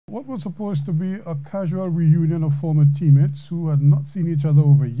What was supposed to be a casual reunion of former teammates who had not seen each other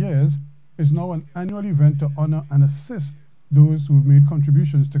over years is now an annual event to honor and assist those who have made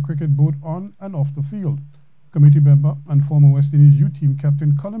contributions to cricket both on and off the field. Committee member and former West Indies U team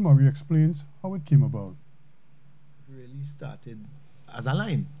captain Colin Murray explains how it came about. It really started as a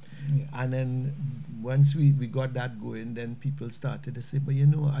line. Yeah. And then once we got that going, then people started to say, but you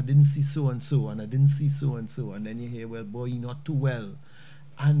know, I didn't see so-and-so, and I didn't see so-and-so. And then you hear, well, boy, you're not too well.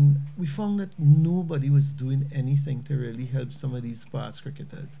 And we found that nobody was doing anything to really help some of these past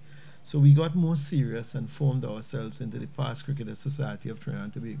cricketers. So we got more serious and formed ourselves into the Past Cricketers Society of Trinidad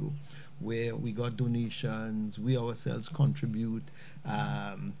and Tobago, where we got donations, we ourselves contribute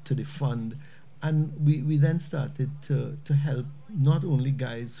to the fund. And we then started to help not only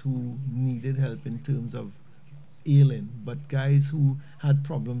guys who needed help in terms of ailing, but guys who had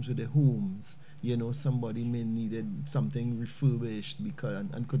problems with their homes. You know, somebody may needed something refurbished because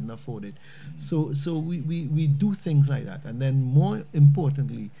and couldn't afford it. So we do things like that. And then more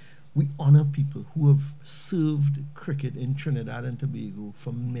importantly, we honor people who have served cricket in Trinidad and Tobago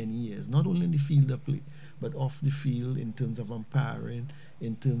for many years, not only in the field of play, but off the field in terms of umpiring,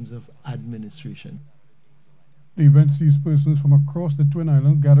 in terms of administration. The event sees persons from across the Twin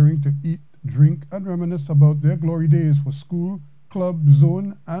Islands gathering to eat, drink, and reminisce about their glory days for school, club,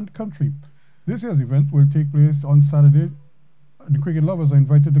 zone, and country. This year's event will take place on Saturday. The cricket lovers are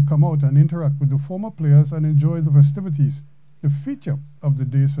invited to come out and interact with the former players and enjoy the festivities. The feature of the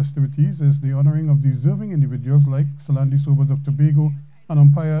day's festivities is the honoring of deserving individuals like Salandy Sobers of Tobago and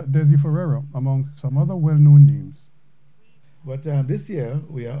Umpire Desi Ferreira, among some other well-known names. But this year,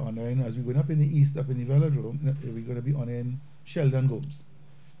 we are honoring, as we're going up in the east, up in the velodrome, we're going to be honoring Sheldon Gomes.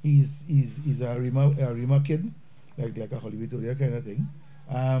 He's a Rima kid, like a Hollywood Victoria kind of thing.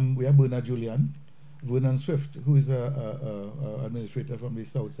 We have Bernard Julian, Vernon Swift, who is a administrator from the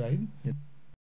south side.